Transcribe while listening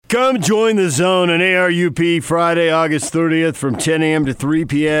Come join the Zone on ARUP Friday, August 30th from 10 a.m. to 3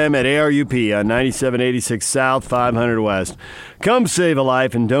 p.m. at ARUP on 9786 South, 500 West. Come save a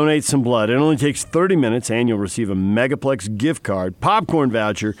life and donate some blood. It only takes 30 minutes, and you'll receive a Megaplex gift card, popcorn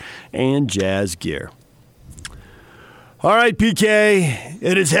voucher, and jazz gear. All right, PK,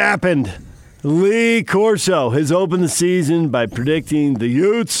 it has happened. Lee Corso has opened the season by predicting the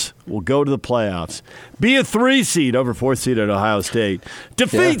Utes will go to the playoffs. Be a 3 seed over 4th seed at Ohio State.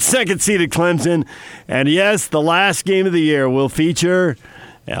 Defeat 2nd seeded Clemson. And yes, the last game of the year will feature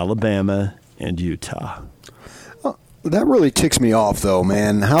Alabama and Utah. That really ticks me off, though,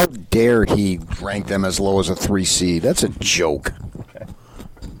 man. How dare he rank them as low as a 3 seed? That's a joke.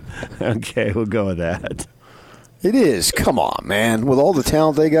 Okay, we'll go with that. It is. Come on, man. With all the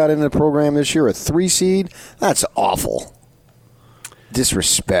talent they got in the program this year, a 3 seed? That's awful.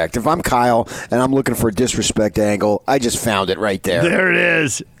 Disrespect. If I'm Kyle and I'm looking for a disrespect angle, I just found it right there. There it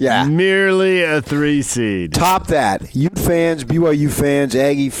is. Yeah. Merely a 3 seed. Top that. Ute fans, BYU fans,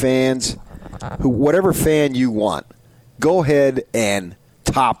 Aggie fans, whatever fan you want, go ahead and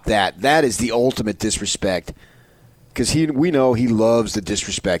top that. That is the ultimate disrespect. Because we know he loves the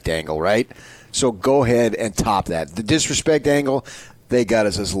disrespect angle, right? So go ahead and top that. The disrespect angle, they got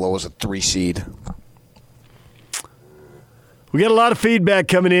us as low as a 3 seed. We got a lot of feedback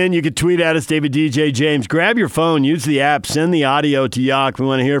coming in. You can tweet at us, David DJ James. Grab your phone, use the app, send the audio to Yak. We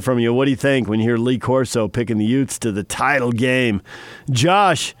want to hear from you. What do you think when you hear Lee Corso picking the Utes to the title game?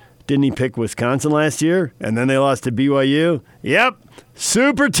 Josh, didn't he pick Wisconsin last year? And then they lost to BYU? Yep,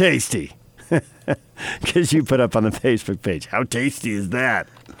 super tasty. Because you put up on the Facebook page. How tasty is that?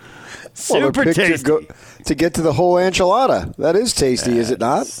 Super tasty. To get to the whole enchilada. That is tasty, is it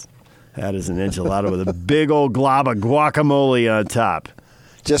not? That is an enchilada with a big old glob of guacamole on top.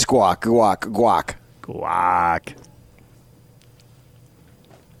 Just guac. Guac.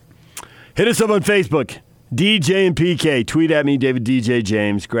 Hit us up on Facebook. DJ and PK. Tweet at me, David DJ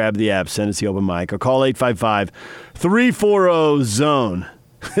James. Grab the app. Send us the open mic. Or call 855-340-ZONE.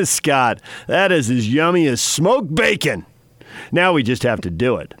 Scott, that is as yummy as smoked bacon. Now we just have to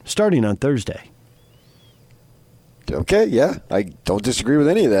do it, starting on Thursday. Okay, yeah. I don't disagree with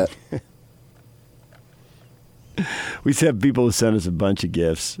any of that. We used to have people who send us a bunch of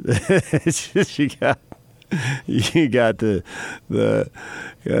gifts. It's just, you got the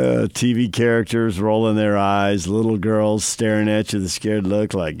TV characters rolling their eyes, little girls staring at you with a scared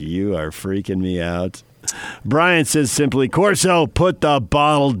look like you are freaking me out. Brian says simply, Corso, put the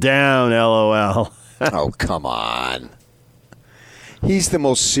bottle down, LOL. Oh, come on. He's the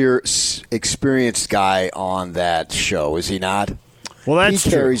most experienced guy on that show, is he not? Well, that's true.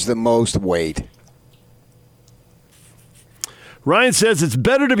 He carries the most weight. Ryan says it's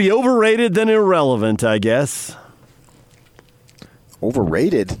better to be overrated than irrelevant, I guess.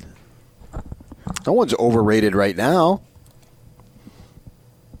 Overrated? No one's overrated right now.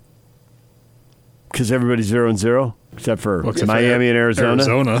 Because everybody's 0-0, except for Miami and Arizona.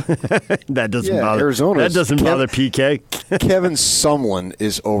 That doesn't bother. That doesn't bother PK. Kevin Sumlin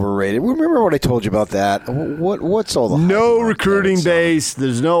is overrated. Remember what I told you about that? What's all the hype no recruiting base?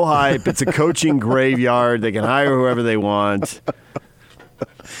 There's no hype. It's a coaching graveyard. They can hire whoever they want.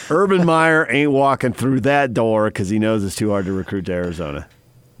 Urban Meyer ain't walking through that door because he knows it's too hard to recruit to Arizona.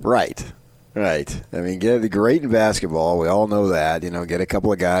 Right. I mean, get great in basketball. We all know that. Get a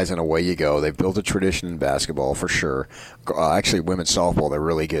couple of guys and away you go. They've built a tradition in basketball for sure. Actually, women's softball, they're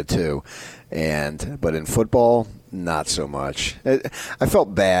really good too. But in football, not so much. I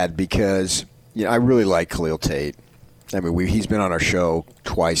felt bad because I really like Khalil Tate. I mean, he's been on our show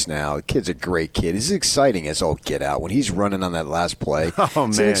twice now. The kid's a great kid. He's exciting as all get out. When he's running on that last play,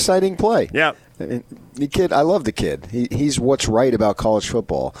 it's an exciting play. Yeah. The kid, I love the kid. He's what's right about college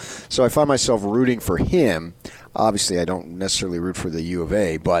football. So I find myself rooting for him. Obviously, I don't necessarily root for the U of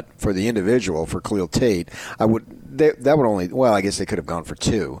A, but for the individual, for Khalil Tate, I would. That would only. Well, I guess they could have gone for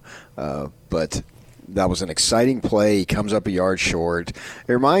 2, but that was an exciting play. He comes up a yard short.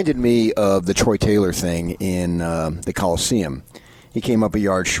 It reminded me of the Troy Taylor thing in the Coliseum. He came up a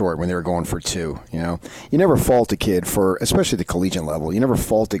yard short when they were going for 2. You never fault a kid for, especially the collegiate level. You never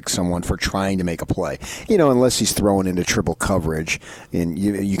fault someone for trying to make a play. Unless he's throwing into triple coverage, and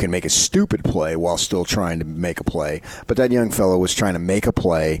you can make a stupid play while still trying to make a play. But that young fellow was trying to make a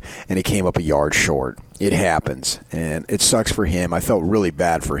play, and he came up a yard short. It happens, and it sucks for him. I felt really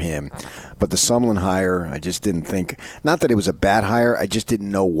bad for him. But the Sumlin hire, I just didn't think, not that it was a bad hire, I just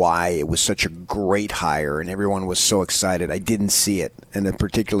didn't know why it was such a great hire and everyone was so excited. I didn't see it, and then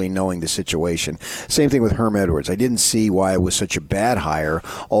particularly knowing the situation. Same thing with Herm Edwards. I didn't see why it was such a bad hire,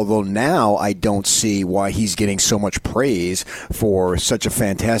 although now I don't see why he's getting so much praise for such a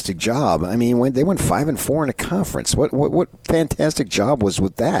fantastic job. I mean, when they went 5-4 in a conference, what fantastic job was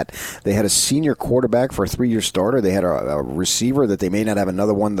with that? They had a senior quarterback for a 3-year starter. They had a receiver that they may not have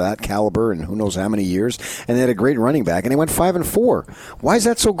another one that caliber in who knows how many years, and they had a great running back, and they went 5-4. Why is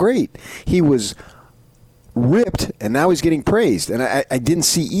that so great? He was ripped, and now he's getting praised, and I didn't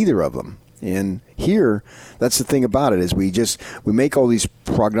see either of them. And here, that's the thing about it, is we make all these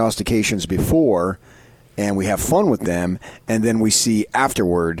prognostications before, and we have fun with them, and then we see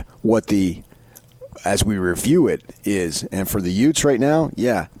afterward what as we review it is. And for the Utes right now,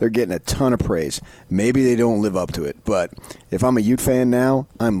 yeah, they're getting a ton of praise. Maybe they don't live up to it, but if I'm a Ute fan now,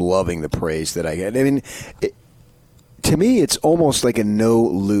 I'm loving the praise that I get. I mean, to me, it's almost like a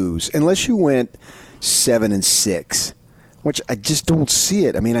no-lose, unless you went 7-6, which I just don't see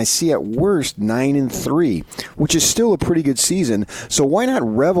it. I mean, I see at worst 9-3, which is still a pretty good season. So why not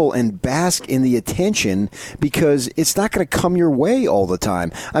revel and bask in the attention, because it's not going to come your way all the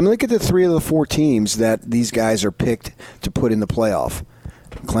time. I mean, look at the 3 of the 4 teams that these guys are picked to put in the playoff.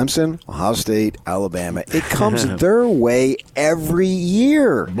 Clemson, Ohio State, Alabama. It comes their way every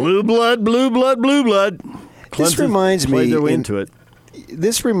year. Blue blood, blue blood, blue blood. This reminds me their way into it.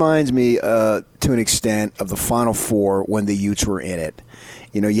 This reminds me, to an extent, of the Final Four when the Utes were in it.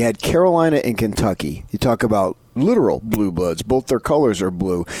 You know, you had Carolina and Kentucky. You talk about literal blue bloods. Both their colors are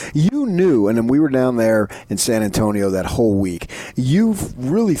blue. You knew, and we were down there in San Antonio that whole week, you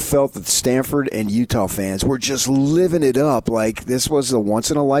really felt that Stanford and Utah fans were just living it up like this was a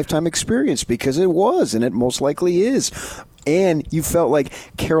once-in-a-lifetime experience, because it was, and it most likely is. And you felt like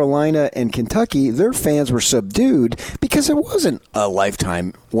Carolina and Kentucky, their fans were subdued because it wasn't a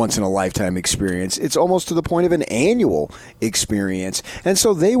once-in-a-lifetime experience. It's almost to the point of an annual experience. And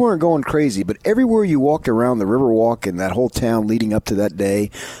so they weren't going crazy. But everywhere you walked around the Riverwalk and that whole town leading up to that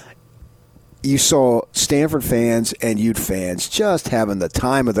day, you saw Stanford fans and Ute fans just having the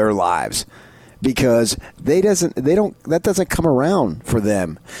time of their lives, because that doesn't come around for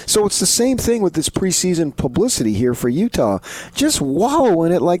them. So it's the same thing with this preseason publicity here for Utah. Just wallow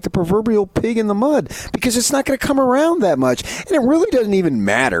in it like the proverbial pig in the mud, because it's not going to come around that much. And it really doesn't even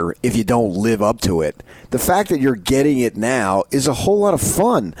matter if you don't live up to it. The fact that you're getting it now is a whole lot of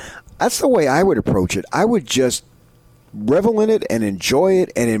fun. That's the way I would approach it. I would just revel in it and enjoy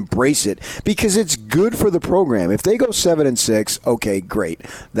it and embrace it, because it's good for the program. If they go 7-6, okay, great.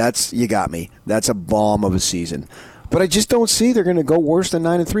 You got me. That's a bomb of a season. But I just don't see they're going to go worse than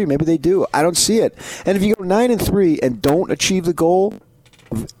 9-3. Maybe they do. I don't see it. And if you go 9-3 and don't achieve the goal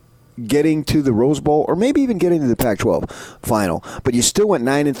of getting to the Rose Bowl, or maybe even getting to the Pac-12 final, but you still went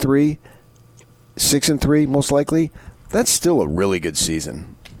 9-3, 6-3 most likely, that's still a really good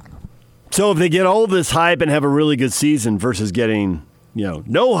season. So if they get all this hype and have a really good season versus getting,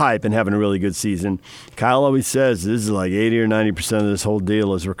 no hype and having a really good season, Kyle always says this is like 80 or 90% of this whole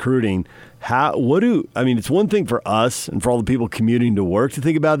deal is recruiting. It's one thing for us and for all the people commuting to work to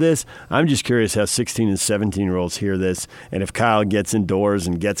think about this. I'm just curious how 16 and 17-year-olds hear this, and if Kyle gets indoors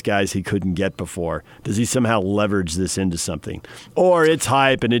and gets guys he couldn't get before, does he somehow leverage this into something? Or it's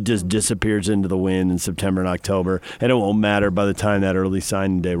hype and it just disappears into the wind in September and October, and it won't matter by the time that early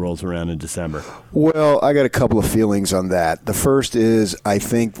signing day rolls around in December? Well, I got a couple of feelings on that. The first is I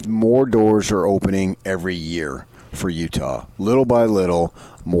think more doors are opening every year for Utah. Little by little,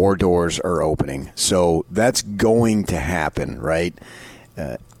 more doors are opening. So that's going to happen, right?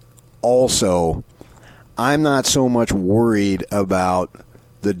 Also, I'm not so much worried about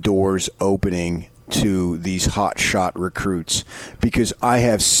the doors opening to these hotshot recruits, because I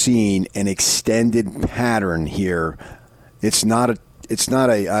have seen an extended pattern here. It's not a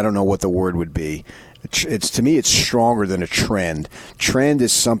I don't know what the word would be. To me, it's stronger than a trend. Trend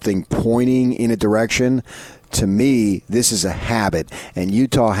is something pointing in a direction. To me, this is a habit, and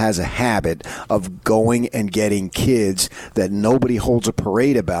Utah has a habit of going and getting kids that nobody holds a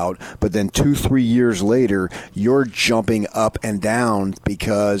parade about, but then 2-3 years later, you're jumping up and down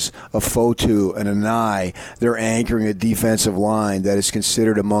because a Fotu and a Nye, they're anchoring a defensive line that is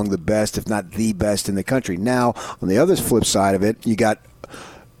considered among the best, if not the best in the country. Now, on the other flip side of it, you got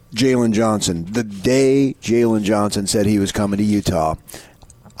Jalen Johnson. The day Jalen Johnson said he was coming to Utah,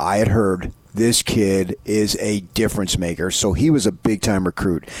 I had heard this kid is a difference maker. So he was a big-time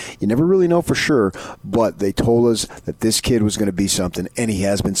recruit. You never really know for sure, but they told us that this kid was going to be something, and he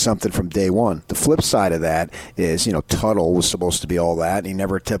has been something from day one. The flip side of that is, Tuttle was supposed to be all that, and he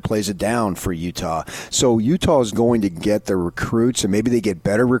never plays it down for Utah. So Utah is going to get their recruits, and maybe they get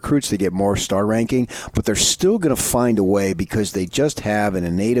better recruits, they get more star ranking, but they're still going to find a way because they just have an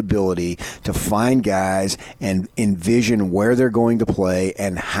innate ability to find guys and envision where they're going to play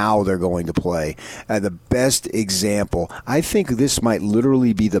and how they're going to play. The best example, I think this might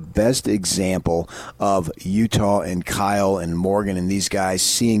literally be the best example of Utah and Kyle and Morgan and these guys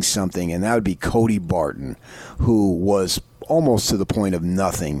seeing something, and that would be Cody Barton, who was almost to the point of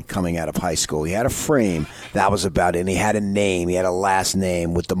nothing coming out of high school. He had a frame, that was about it, and he had a name, he had a last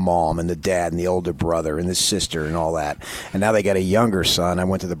name with the mom and the dad and the older brother and the sister and all that. And now they got a younger son. I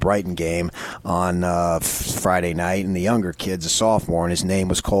went to the Brighton game on Friday night, and the younger kid's a sophomore, and his name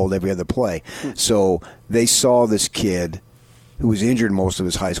was called every other play. So they saw this kid who was injured most of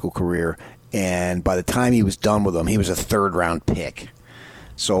his high school career, and by the time he was done with them, he was a third-round pick.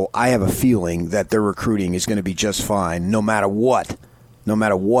 So I have a feeling that their recruiting is going to be just fine no matter what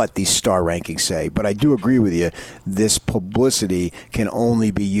these star rankings say. But I do agree with you, this publicity can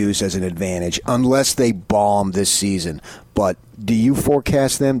only be used as an advantage unless they bomb this season. But do you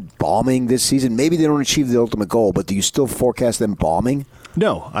forecast them bombing this season? Maybe they don't achieve the ultimate goal, but do you still forecast them bombing?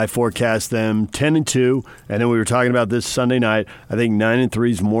 No, I forecast them 10-2, and then we were talking about this Sunday night. I think 9-3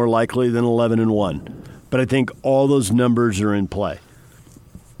 is more likely than 11-1. But I think all those numbers are in play.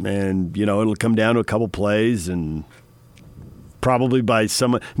 And, it'll come down to a couple plays and probably by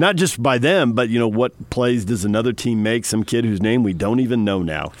someone, not just by them, but, what plays does another team make? Some kid whose name we don't even know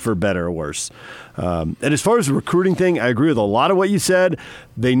now, for better or worse. And as far as the recruiting thing, I agree with a lot of what you said.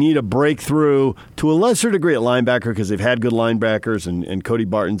 They need a breakthrough to a lesser degree at linebacker because they've had good linebackers, and Cody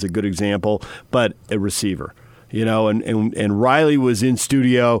Barton's a good example, but a receiver. And Riley was in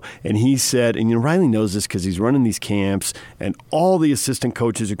studio, and he said, and Riley knows this because he's running these camps, and all the assistant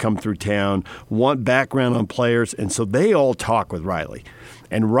coaches who come through town want background on players, and so they all talk with Riley.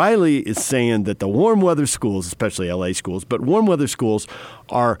 And Riley is saying that the warm weather schools, especially LA schools, but warm weather schools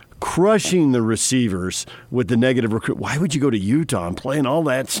are crushing the receivers with the negative recruit. Why would you go to Utah and play in all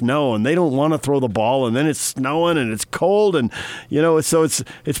that snow, and they don't want to throw the ball, and then it's snowing and it's cold, and so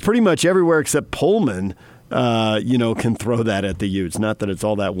it's pretty much everywhere except Pullman. Can throw that at the Utes. Not that it's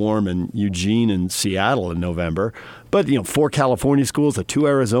all that warm in Eugene and Seattle in November, but 4 California schools, 2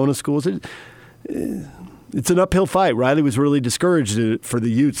 Arizona schools. It's an uphill fight. Riley was really discouraged for the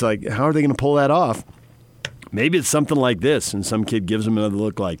Utes. Like, how are they going to pull that off? Maybe it's something like this, and some kid gives him another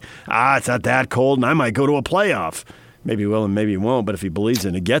look like, it's not that cold, and I might go to a playoff. Maybe he will and maybe he won't, but if he believes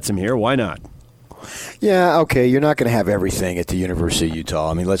in it, gets him here, why not? Yeah, okay, you're not going to have everything at the University of Utah.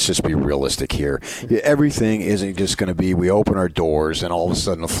 I mean, let's just be realistic here. Everything isn't just going to be we open our doors and all of a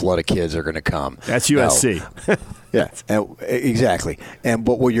sudden a flood of kids are going to come. That's USC. Now, yeah, exactly.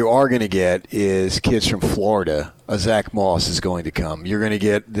 But what you are going to get is kids from Florida. Zach Moss is going to come. You're going to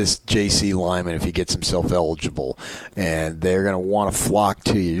get this J.C. Lyman if he gets himself eligible, and they're going to want to flock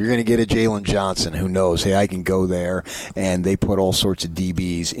to you. You're going to get a Jalen Johnson who knows, hey, I can go there, and they put all sorts of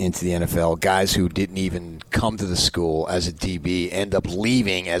DBs into the NFL. Guys who didn't even come to the school as a DB end up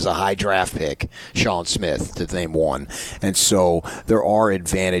leaving as a high draft pick, Sean Smith, to name one. And so there are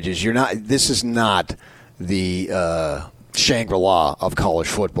advantages. This is not the Shangri-La of college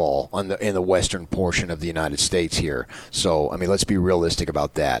football in the western portion of the United States here. So, I mean, let's be realistic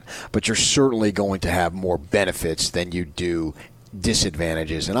about that. But you're certainly going to have more benefits than you do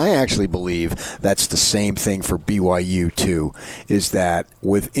disadvantages. And I actually believe that's the same thing for BYU, too, is that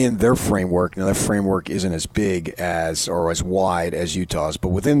within their framework, now their framework isn't as big as or as wide as Utah's, but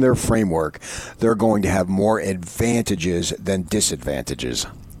within their framework, they're going to have more advantages than disadvantages.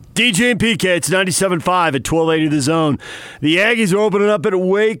 DJ and PK, it's 97.5 at 1280 The Zone. The Aggies are opening up at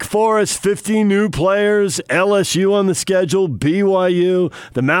Wake Forest. 50 new players. LSU on the schedule. BYU.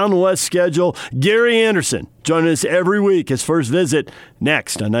 The Mountain West schedule. Gary Anderson joining us every week. His first visit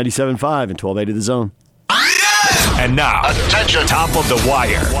next on 97.5 and 1280 The Zone. And now, attention, top of the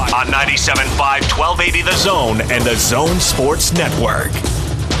wire on 97.5, 1280 The Zone and the Zone Sports Network.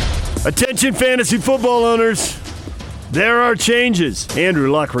 Attention, fantasy football owners. There are changes.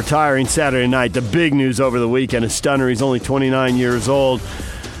 Andrew Luck retiring Saturday night. The big news over the weekend, a stunner. He's only 29 years old.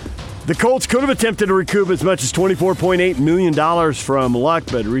 The Colts could have attempted to recoup as much as $24.8 million from Luck,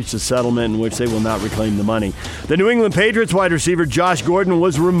 but reached a settlement in which they will not reclaim the money. The New England Patriots wide receiver Josh Gordon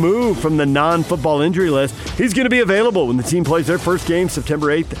was removed from the non-football injury list. He's going to be available when the team plays their first game September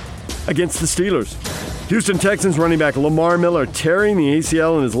 8th against the Steelers. Houston Texans running back Lamar Miller tearing the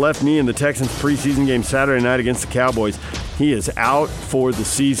ACL in his left knee in the Texans preseason game Saturday night against the Cowboys. He is out for the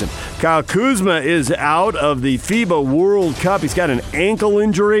season. Kyle Kuzma is out of the FIBA World Cup. He's got an ankle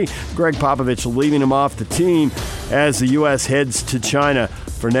injury. Greg Popovich leaving him off the team as the U.S. heads to China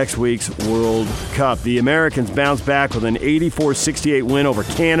for next week's World Cup. The Americans bounce back with an 84-68 win over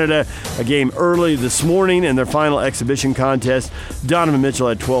Canada, a game early this morning in their final exhibition contest. Donovan Mitchell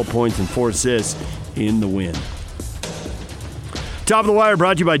had 12 points and 4 assists in the win. Top of the Wire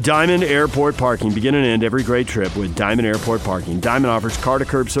brought to you by Diamond Airport Parking. Begin and end every great trip with Diamond Airport Parking. Diamond offers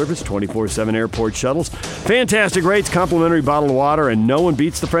car-to-curb service, 24/7 airport shuttles, fantastic rates, complimentary bottled water, and no one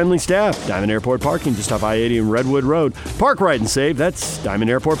beats the friendly staff. Diamond Airport Parking, just off I-80 and Redwood Road. Park right and save. That's Diamond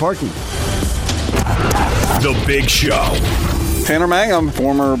Airport Parking. The Big Show. Tanner Mangum,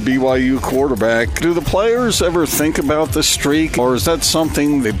 former BYU quarterback. Do the players ever think about the streak, or is that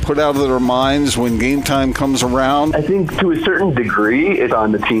something they put out of their minds when game time comes around? I think to a certain degree it's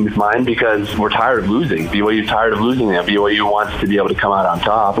on the team's mind because we're tired of losing. BYU's tired of losing now. BYU wants to be able to come out on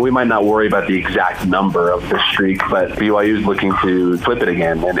top. We might not worry about the exact number of the streak, but BYU's looking to flip it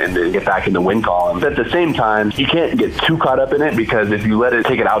again and to get back in the win column. At the same time, you can't get too caught up in it because if you let it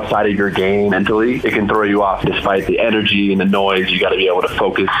take it outside of your game mentally, it can throw you off despite the energy and the noise. You got to be able to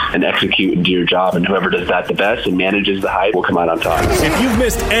focus and execute and do your job, and whoever does that the best and manages the hype will come out on top. If you've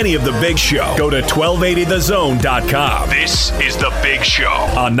missed any of The Big Show, go to 1280thezone.com. This is The Big Show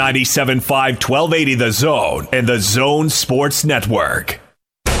on 97.5 1280 The Zone and The Zone Sports Network.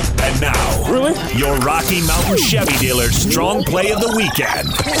 And now, your Rocky Mountain Chevy dealer's strong play of the weekend.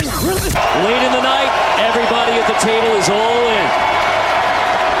 Late in the night, everybody at the table is all in.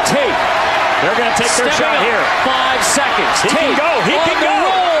 Tate. They're going to take their shot here. 5 seconds. He can go. He can go.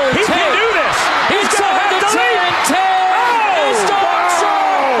 He can do this. He's going to have to lead. 10. Missed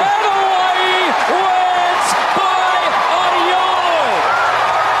Oxford. And Hawaii wins by a yard.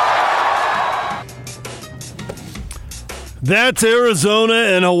 That's Arizona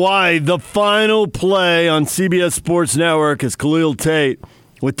and Hawaii. The final play on CBS Sports Network is Khalil Tate.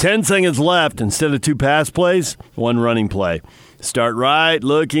 With 10 seconds left, instead of 2 pass plays, 1 running play. Start right,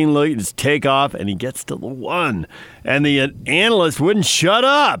 looking, just take off, and he gets to the 1. And the analyst wouldn't shut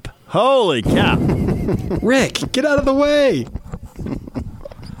up. Holy cow. Rick, get out of the way.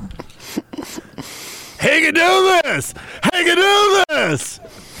 He can do this. He can do this.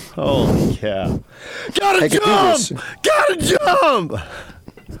 Holy cow. Gotta jump. Gotta jump.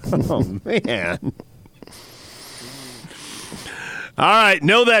 Oh, man. All right,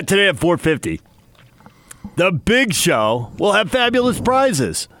 know that today at 4:50. The Big Show will have fabulous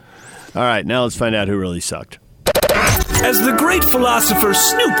prizes. All right, now let's find out who really sucked. As the great philosopher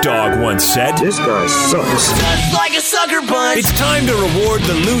Snoop Dogg once said, "This guy sucks." Just like a sucker punch. It's time to reward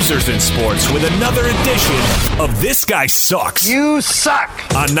the losers in sports with another edition of This Guy Sucks. You suck.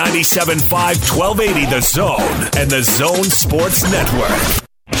 On 97.5 1280 The Zone and The Zone Sports Network.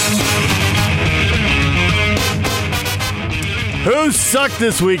 Who sucked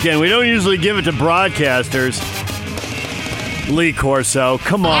this weekend? We don't usually give it to broadcasters. Lee Corso,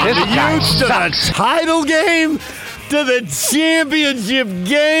 come on. The Utes to the title game? To the championship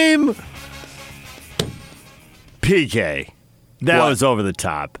game? PK. That was over the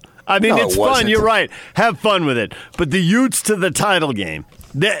top. I mean, it's fun. You're right. Have fun with it. But the Utes to the title game.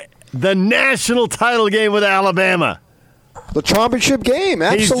 The national title game with Alabama. The championship game,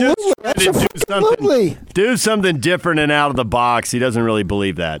 absolutely. Absolutely. Do something different and out of the box. He doesn't really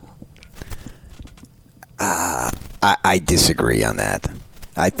believe that. I disagree on that.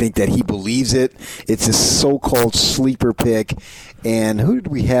 I think that he believes it. It's a so-called sleeper pick. And who did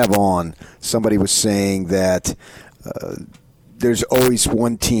we have on? Somebody was saying that there's always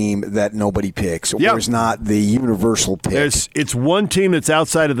one team that nobody picks, or it's not the universal pick. It's one team that's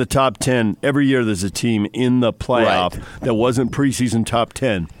outside of the top 10. Every year there's a team in the playoff that wasn't preseason top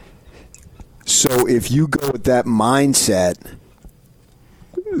 10. So if you go with that mindset,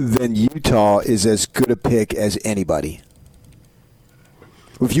 then Utah is as good a pick as anybody.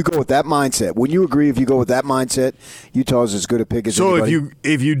 If you go with that mindset, wouldn't you agree? If you go with that mindset, Utah is as good a pick as anybody. So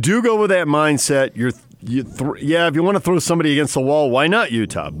if you do go with that mindset, if you want to throw somebody against the wall, why not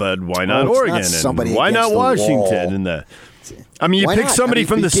Utah? But why not Oregon? And why not Washington? You pick somebody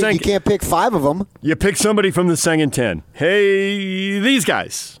from the second. You can't pick 5 of them. You pick somebody from the second 10. Hey, these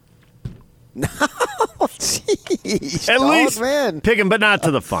guys. No, jeez. At least man. Pick them, but not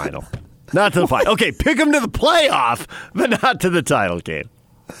to the final. Not to the final. Okay, pick them to the playoff, but not to the title game.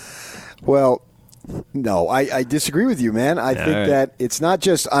 Well, No, I disagree with you, man. I think that it's not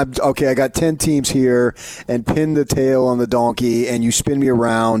just, I got 10 teams here and pin the tail on the donkey and you spin me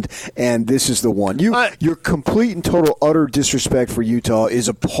around and this is the one. Your complete and total utter disrespect for Utah is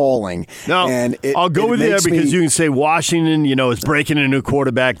appalling. No, and I'll go with you there because you can say Washington, is breaking a new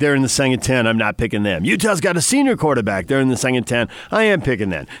quarterback. They're in the second 10. I'm not picking them. Utah's got a senior quarterback. They're in the second 10. I am picking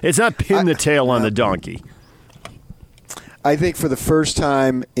them. It's not pin the tail on the donkey. I think for the first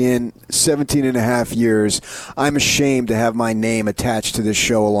time in 17 and a half years, I'm ashamed to have my name attached to this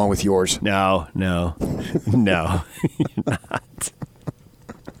show along with yours. No. You're not.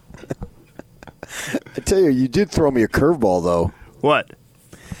 I tell you did throw me a curveball, though. What?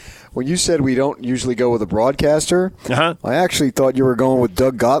 When you said we don't usually go with a broadcaster, I actually thought you were going with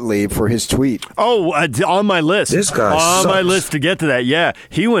Doug Gottlieb for his tweet. Oh, on my list. This guy on sucks. my list to get to that. Yeah,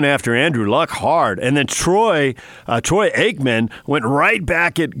 he went after Andrew Luck hard, and then Troy Aikman went right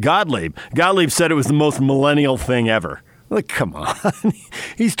back at Gottlieb. Gottlieb said it was the most millennial thing ever. Like, come on.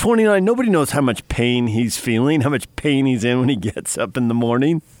 He's 29. Nobody knows how much pain he's feeling, how much pain he's in when he gets up in the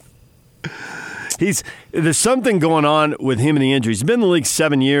morning. There's something going on with him and the injuries. He's been in the league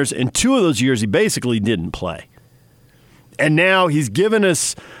 7 years, and 2 of those years he basically didn't play. And now he's given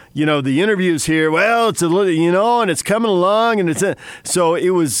us, the interviews here. Well, it's and it's coming along, and so it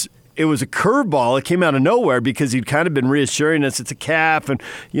was a curveball. It came out of nowhere because he'd kind of been reassuring us it's a calf, and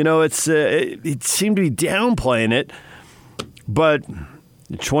it seemed to be downplaying it. But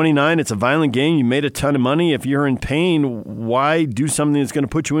at 29, it's a violent game. You made a ton of money. If you're in pain, why do something that's going to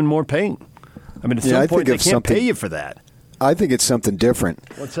put you in more pain? I mean, at some point, they can't pay you for that. I think it's something different.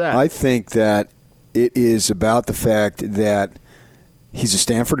 What's that? I think that it is about the fact that he's a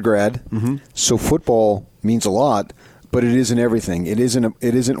Stanford grad, so football means a lot, but it isn't everything. It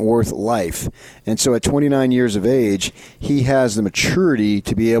isn't worth life. And so at 29 years of age, he has the maturity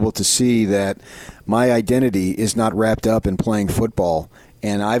to be able to see that my identity is not wrapped up in playing football,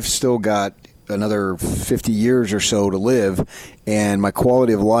 and I've still got another 50 years or so to live, and my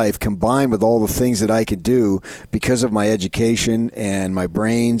quality of life combined with all the things that I could do because of my education and my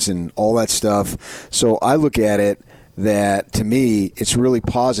brains and all that stuff. So I look at it that, to me, it's really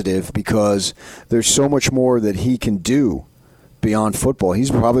positive because there's so much more that he can do beyond football. He's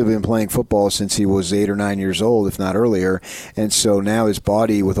probably been playing football since he was 8 or 9 years old, if not earlier. And so now his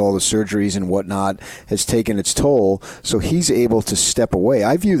body, with all the surgeries and whatnot, has taken its toll. So he's able to step away.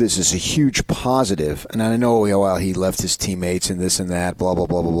 I view this as a huge positive. And I know, well, he left his teammates and this and that, blah, blah,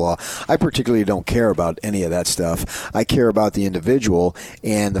 blah, blah, blah. I particularly don't care about any of that stuff. I care about the individual,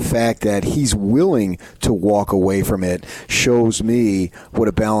 and the fact that he's willing to walk away from it shows me what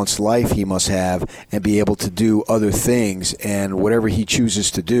a balanced life he must have and be able to do other things. And whatever he chooses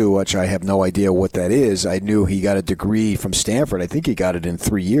to do, which I have no idea what that is. I knew he got a degree from Stanford. I think he got it in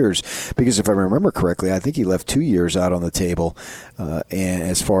 3 years because if I remember correctly, I think he left 2 years out on the table. And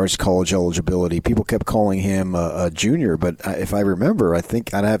as far as college eligibility, people kept calling him a junior, but if I remember, I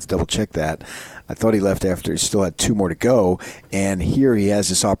think I'd have to double check that. I thought he left after he still had 2 more to go, and here he has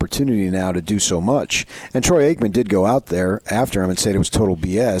this opportunity now to do so much. And Troy Aikman did go out there after him and said it was total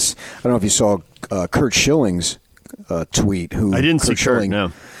BS. I don't know if you saw Curt Schilling's tweet. I didn't see Kurt,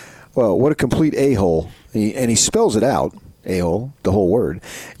 no. Well, what a complete a-hole. And he spells it out, a-hole, the whole word.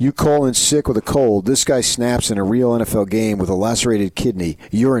 You call in sick with a cold. This guy snaps in a real NFL game with a lacerated kidney.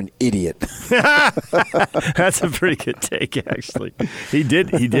 You're an idiot. That's a pretty good take, actually. He did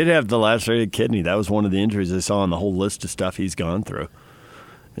have the lacerated kidney. That was one of the injuries I saw on the whole list of stuff he's gone through.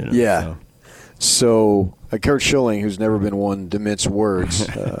 Yeah. So Curt Schilling, who's never been one to mince words,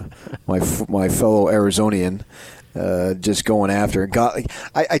 my fellow Arizonian, just going after.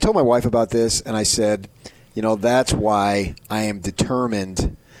 I told my wife about this, and I said, that's why I am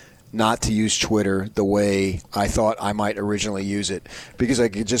determined not to use Twitter the way I thought I might originally use it, because I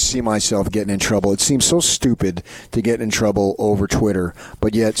could just see myself getting in trouble. It seems so stupid to get in trouble over Twitter,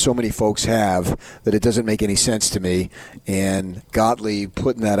 but yet so many folks have that it doesn't make any sense to me. And Gottlieb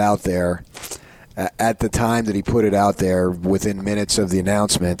putting that out there at the time that he put it out there, within minutes of the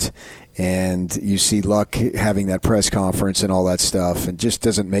announcement, and you see Luck having that press conference and all that stuff, and just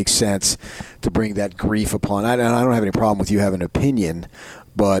doesn't make sense to bring that grief upon. I don't have any problem with you having an opinion,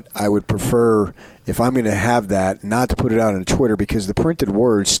 but I would prefer, if I'm going to have that, not to put it out on Twitter, because the printed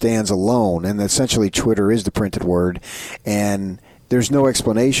word stands alone, and essentially Twitter is the printed word, and there's no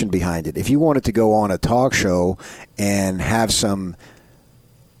explanation behind it. If you wanted to go on a talk show and have some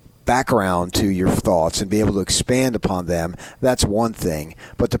background to your thoughts and be able to expand upon them, that's one thing.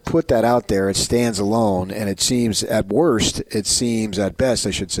 But to put that out there, it stands alone, and it seems, at best, it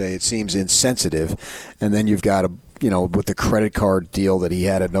seems insensitive. And then you've got with the credit card deal that he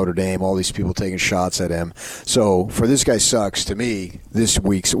had at Notre Dame, all these people taking shots at him. So for This Guy Sucks, to me, this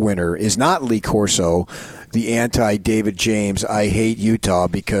week's winner is not Lee Corso, the anti-David James, I hate Utah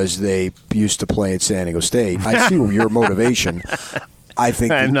because they used to play at San Diego State. I see your motivation. I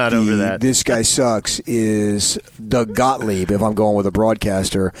think I'm not over that. This Guy Sucks is Doug Gottlieb. If I'm going with a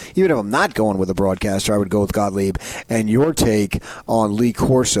broadcaster, even if I'm not going with a broadcaster, I would go with Gottlieb. And your take on Lee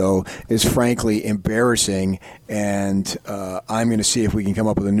Corso is frankly embarrassing. And I'm going to see if we can come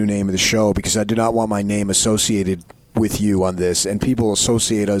up with a new name of the show because I do not want my name associated with you on this, and people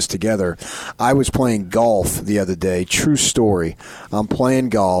associate us together. I was playing golf the other day. True story. I'm playing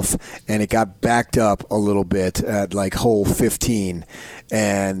golf, and it got backed up a little bit at like hole 15,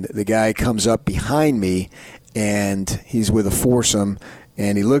 and the guy comes up behind me, and he's with a foursome,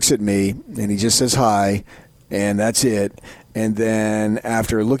 and he looks at me, and he just says hi, and that's it. And then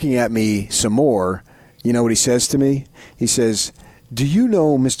after looking at me some more, you know what he says to me? He says, "Do you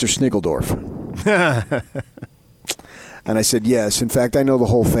know Mr. Sniggledorf?" And I said, yes. In fact, I know the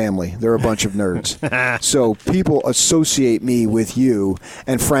whole family. They're a bunch of nerds. So people associate me with you.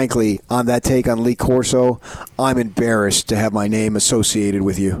 And frankly, on that take on Lee Corso, I'm embarrassed to have my name associated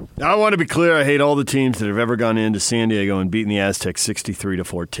with you. I want to be clear. I hate all the teams that have ever gone into San Diego and beaten the Aztecs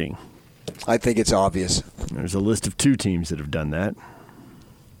 63-14. I think it's obvious. There's a list of 2 teams that have done that.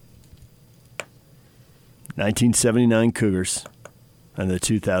 1979 Cougars and the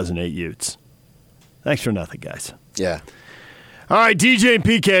 2008 Utes. Thanks for nothing, guys. Yeah. All right, DJ and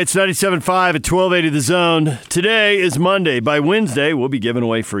PK, it's 97.5 at 1280 The Zone. Today is Monday. By Wednesday, we'll be giving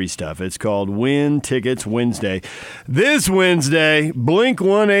away free stuff. It's called Win Tickets Wednesday. This Wednesday,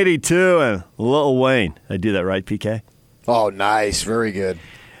 Blink-182 and Lil Wayne. I do that right, PK? Oh, nice. Very good.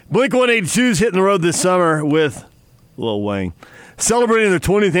 Blink-182 is hitting the road this summer with Lil Wayne, celebrating the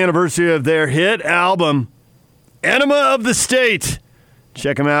 20th anniversary of their hit album, Enema of the State.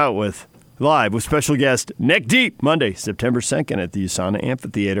 Check them out live with special guest Neck Deep, Monday, September 2nd at the USANA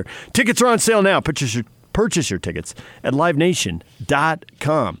Amphitheater. Tickets are on sale now. Purchase your tickets at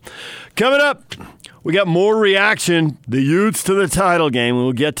livenation.com. Coming up, we got more reaction, the Utes to the title game.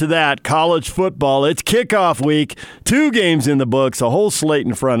 We'll get to that. College football, it's kickoff week. 2 games in the books, a whole slate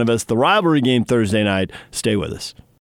in front of us. The rivalry game Thursday night. Stay with us.